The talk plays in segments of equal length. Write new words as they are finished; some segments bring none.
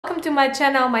welcome to my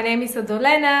channel. My name is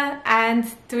Odolena and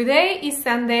today is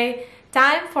Sunday,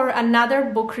 time for another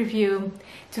book review.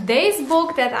 Today's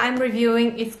book that I'm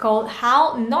reviewing is called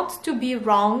How Not to Be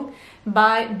Wrong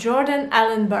by Jordan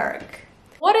Ellenberg.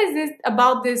 What is it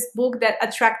about this book that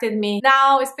attracted me?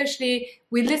 Now, especially,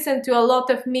 we listen to a lot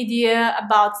of media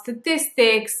about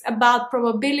statistics, about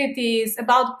probabilities,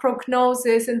 about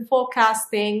prognosis and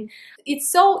forecasting.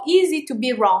 It's so easy to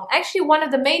be wrong. Actually, one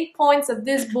of the main points of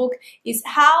this book is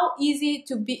how easy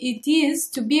it is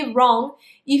to be wrong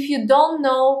if you don't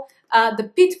know the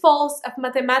pitfalls of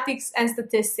mathematics and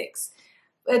statistics.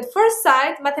 At first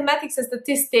sight, mathematics and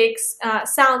statistics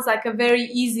sounds like a very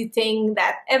easy thing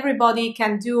that everybody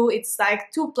can do. It's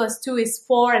like 2 + 2 is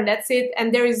 4 and that's it,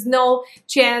 and there is no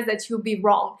chance that you'll be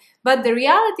wrong. But the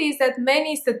reality is that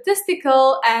many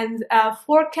statistical and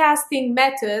forecasting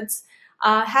methods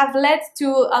have led to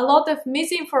a lot of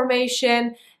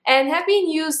misinformation and have been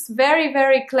used very,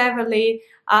 very cleverly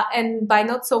and by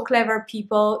not so clever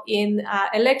people in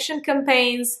election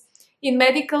campaigns, in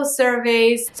medical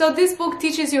surveys. So this book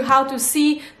teaches you how to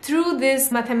see through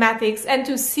this mathematics and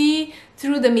to see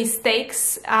through the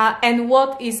mistakes and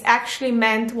what is actually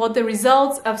meant, what the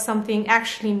results of something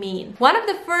actually mean. One of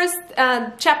the first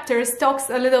chapters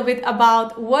talks a little bit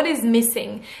about what is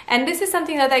missing. And this is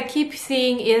something that I keep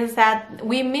seeing, is that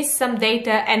we miss some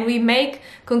data and we make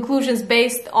conclusions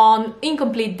based on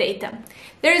incomplete data.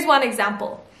 There is one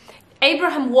example.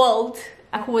 Abraham Wald,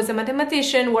 who was a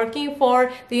mathematician working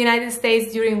for the United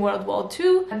States during World War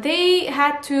II, they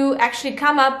had to actually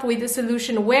come up with a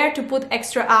solution where to put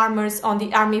extra armors on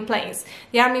the army planes.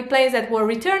 The army planes that were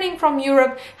returning from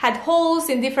Europe had holes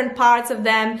in different parts of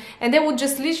them, and they would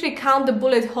just literally count the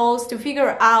bullet holes to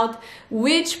figure out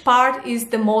which part is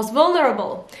the most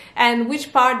vulnerable and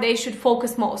which part they should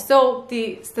focus most. So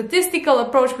the statistical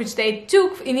approach which they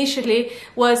took initially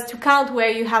was to count where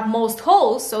you have most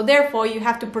holes, so therefore you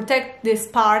have to protect this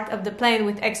part of the plane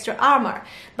with extra armor.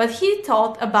 But he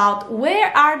thought about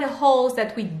where are the holes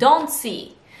that we don't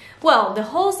see. Well, the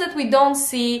holes that we don't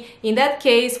see in that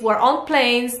case were on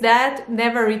planes that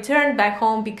never returned back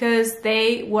home because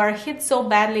they were hit so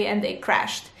badly and they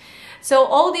crashed. So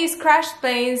all these crashed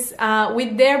planes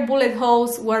with their bullet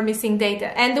holes were missing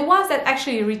data. And the ones that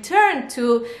actually returned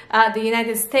to the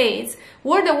United States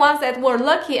were the ones that were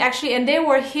lucky actually, and they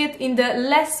were hit in the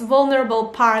less vulnerable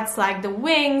parts like the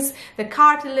wings, the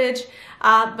cartilage,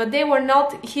 but they were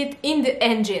not hit in the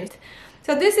engine.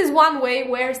 So this is one way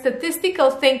where statistical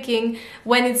thinking,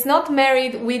 when it's not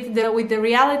married with the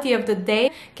reality of the day,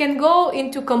 can go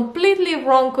into completely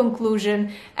wrong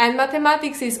conclusion. And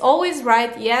mathematics is always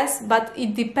right, yes, but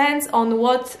it depends on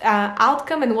what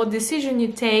outcome and what decision you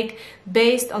take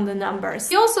based on the numbers.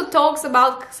 He also talks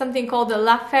about something called the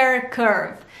Lafffer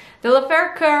curve. The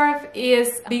Lafffer curve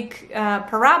is a big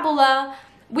parabola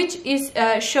which is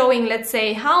showing, let's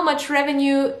say, how much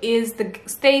revenue is the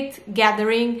state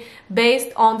gathering based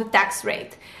on the tax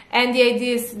rate. And the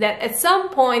idea is that at some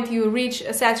point you reach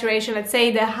a saturation. Let's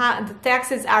say the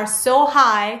taxes are so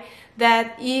high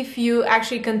that if you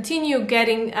actually continue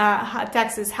getting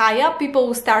taxes high up, people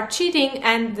will start cheating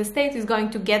and the state is going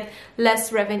to get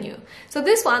less revenue. So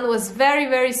this one was very,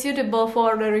 very suitable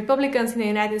for the Republicans in the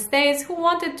United States who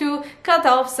wanted to cut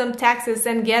off some taxes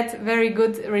and get very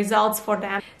good results for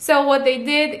them. So what they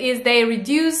did is they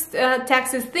reduced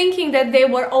taxes thinking that they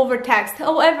were overtaxed.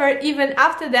 However, even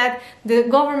after that, the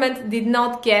government did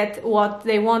not get what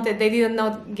they wanted. They did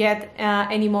not get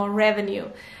any more revenue.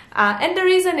 And the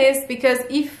reason is because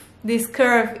if this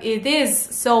curve it is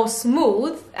so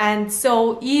smooth and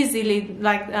so easily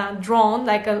drawn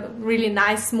like a really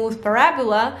nice smooth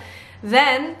parabola,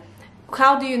 then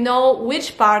how do you know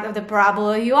which part of the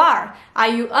parabola you are? Are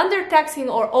you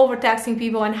undertaxing or overtaxing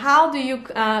people, and how do you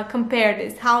compare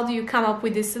this? How do you come up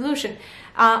with this solution?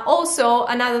 Also,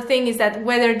 another thing is that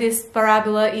whether this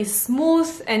parabola is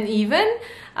smooth and even,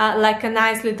 like a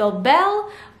nice little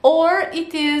bell, or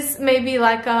it is maybe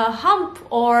like a hump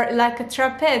or like a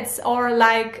trapeze, or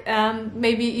like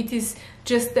maybe it is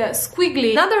just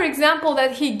squiggly. Another example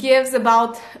that he gives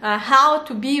about how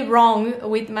to be wrong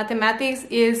with mathematics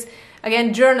is,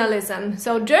 again, journalism.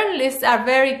 So journalists are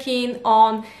very keen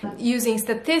on using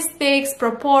statistics,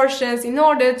 proportions in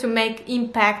order to make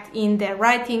impact in their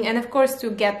writing and of course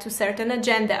to get to certain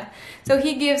agenda. So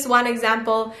he gives one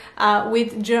example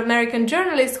with American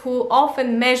journalists who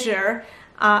often measure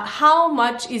how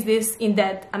much is this in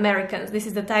dead Americans. This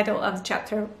is the title of the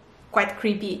chapter, quite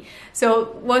creepy.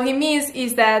 So what he means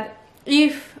is that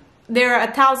if there are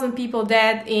 1,000 people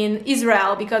dead in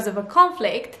Israel because of a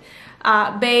conflict,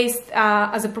 based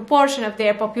as a proportion of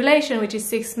their population, which is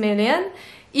 6 million,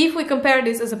 If we compare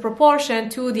this as a proportion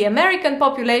to the American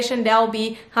population, there will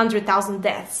be 100,000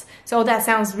 deaths. So that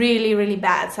sounds really, really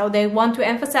bad. So they want to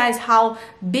emphasize how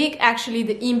big actually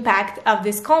the impact of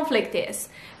this conflict is.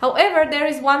 However, there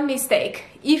is one mistake.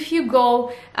 If you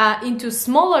go into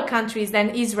smaller countries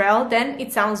than Israel, then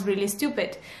it sounds really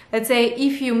stupid. Let's say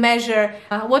if you measure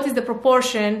what is the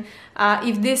proportion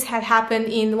if this had happened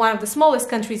in one of the smallest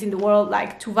countries in the world,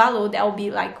 like Tuvalu, that would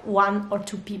be like 1 or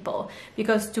 2 people,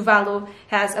 because Tuvalu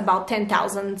has about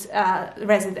 10,000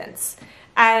 residents.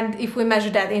 And if we measure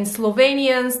that in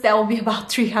Slovenians, that will be about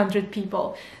 300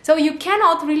 people. So you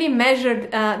cannot really measure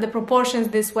the proportions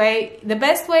this way. The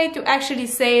best way to actually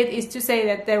say it is to say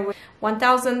that there were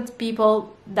 1,000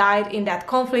 people died in that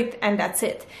conflict, and that's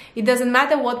it. It doesn't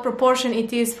matter what proportion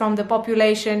it is from the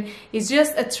population. It's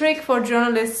just a trick for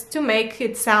journalists to make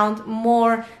it sound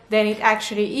more than it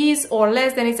actually is, or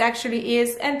less than it actually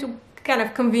is, and to kind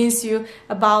of convince you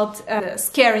about the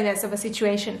scariness of a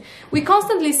situation. We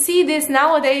constantly see this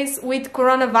nowadays with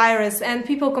coronavirus, and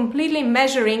people completely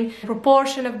measuring the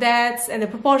proportion of deaths and the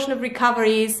proportion of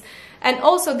recoveries. And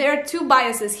also there are two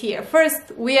biases here.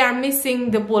 First, we are missing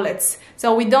the bullets.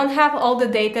 So we don't have all the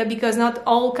data because not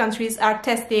all countries are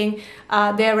testing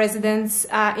their residents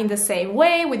in the same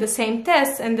way, with the same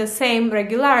tests and the same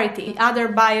regularity. The other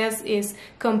bias is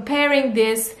comparing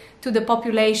this to the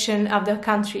population of the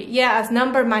country. Yeah, as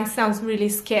number might sound really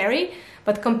scary,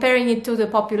 but comparing it to the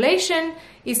population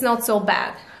is not so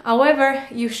bad. However,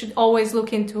 you should always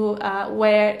look into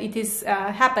where it is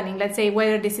happening. Let's say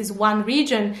whether this is one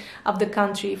region of the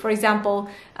country. For example,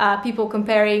 people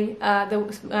comparing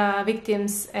the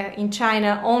victims in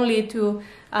China only to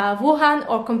Wuhan,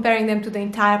 or comparing them to the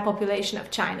entire population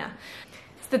of China.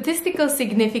 Statistical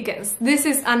significance. This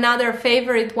is another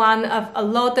favorite one of a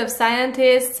lot of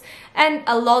scientists and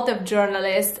a lot of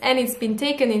journalists, and it's been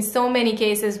taken in so many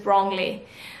cases wrongly.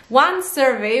 One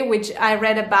survey which I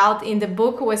read about in the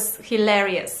book was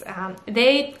hilarious.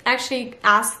 They actually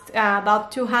asked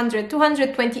about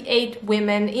 228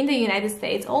 women in the United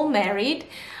States, all married,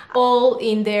 all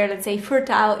in their, let's say,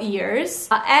 fertile years,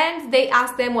 and they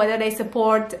asked them whether they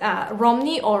support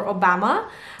Romney or Obama.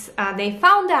 They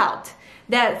found out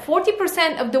that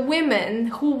 40% of the women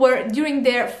who were during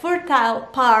their fertile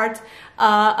part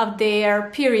of their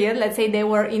period, let's say they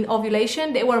were in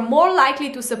ovulation, they were more likely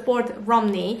to support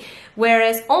Romney,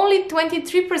 whereas only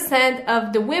 23%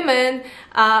 of the women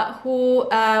who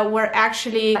were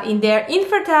actually in their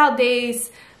infertile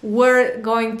days were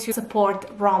going to support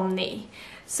Romney.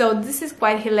 So this is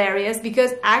quite hilarious,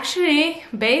 because actually,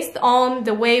 based on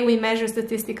the way we measure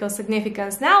statistical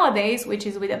significance nowadays, which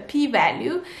is with a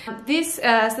p-value, this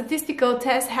statistical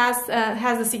test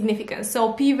has a significance.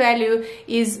 So p-value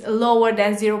is lower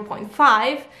than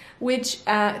 0.5, which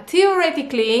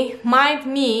theoretically might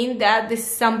mean that this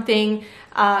is something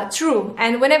true.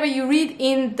 And whenever you read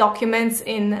in documents,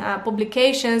 in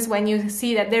publications, when you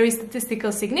see that there is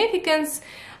statistical significance,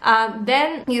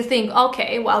 then you think,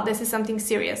 okay, well, this is something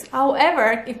serious.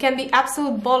 However, it can be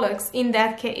absolute bollocks in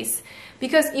that case.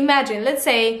 Because imagine, let's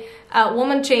say a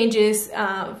woman changes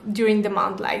during the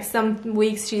month, like some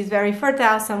weeks she's very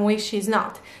fertile, some weeks she's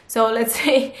not. So let's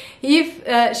say if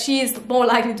she is more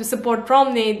likely to support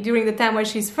Romney during the time when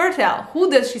she's fertile, who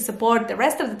does she support the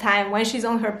rest of the time when she's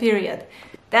on her period?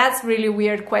 That's really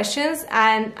weird questions,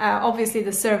 and obviously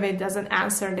the survey doesn't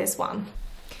answer this one.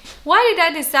 Why did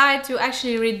I decide to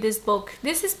actually read this book?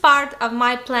 This is part of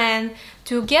my plan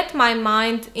to get my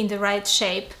mind in the right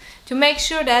shape, to make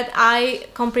sure that I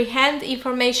comprehend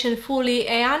information fully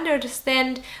and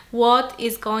understand what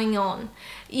is going on.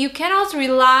 You cannot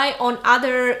rely on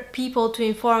other people to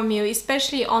inform you,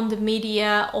 especially on the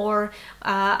media or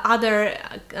other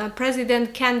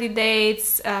president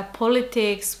candidates,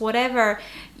 politics, whatever.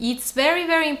 It's very,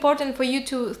 very important for you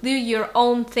to do your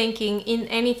own thinking in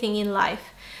anything in life.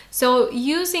 So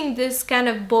using this kind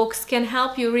of books can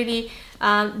help you really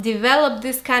develop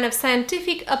this kind of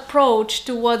scientific approach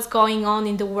to what's going on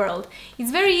in the world.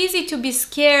 It's very easy to be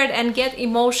scared and get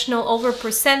emotional over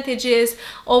percentages,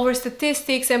 over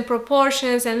statistics and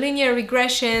proportions and linear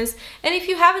regressions. And if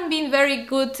you haven't been very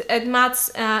good at maths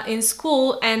in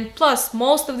school, and plus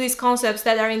most of these concepts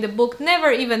that are in the book never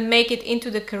even make it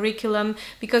into the curriculum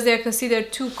because they're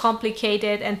considered too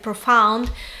complicated and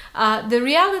profound, the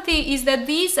reality is that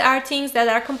these are things that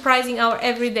are comprising our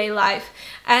everyday life.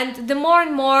 And the more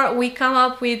and more we come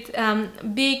up with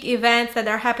big events that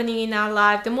are happening in our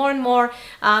life, the more and more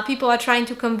people are trying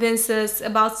to convince us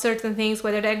about certain things,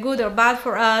 whether they're good or bad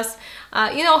for us.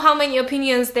 You know how many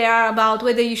opinions there are about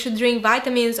whether you should drink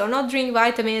vitamins or not drink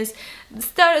vitamins.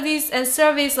 studies and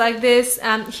surveys like this,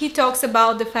 he talks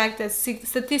about the fact that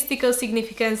statistical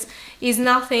significance is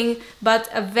nothing but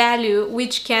a value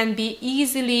which can be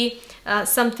easily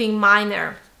something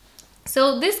minor.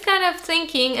 So this kind of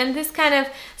thinking and this kind of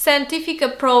scientific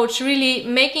approach, really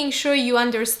making sure you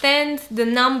understand the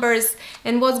numbers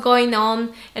and what's going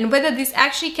on and whether this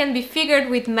actually can be figured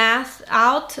with math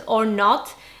out or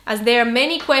not, as there are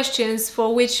many questions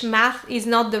for which math is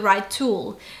not the right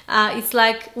tool. It's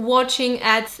like watching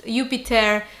at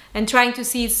Jupiter and trying to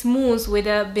see its moons with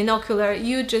a binocular.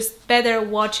 You just better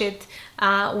watch it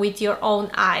with your own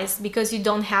eyes because you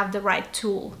don't have the right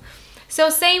tool. So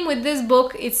same with this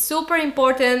book, it's super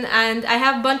important, and I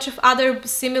have a bunch of other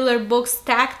similar books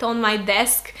stacked on my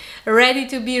desk, ready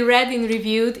to be read and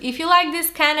reviewed. If you like this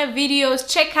kind of videos,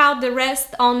 check out the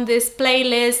rest on this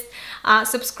playlist,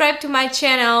 subscribe to my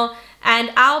channel,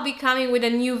 and I'll be coming with a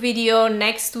new video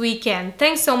next weekend.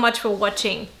 Thanks so much for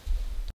watching.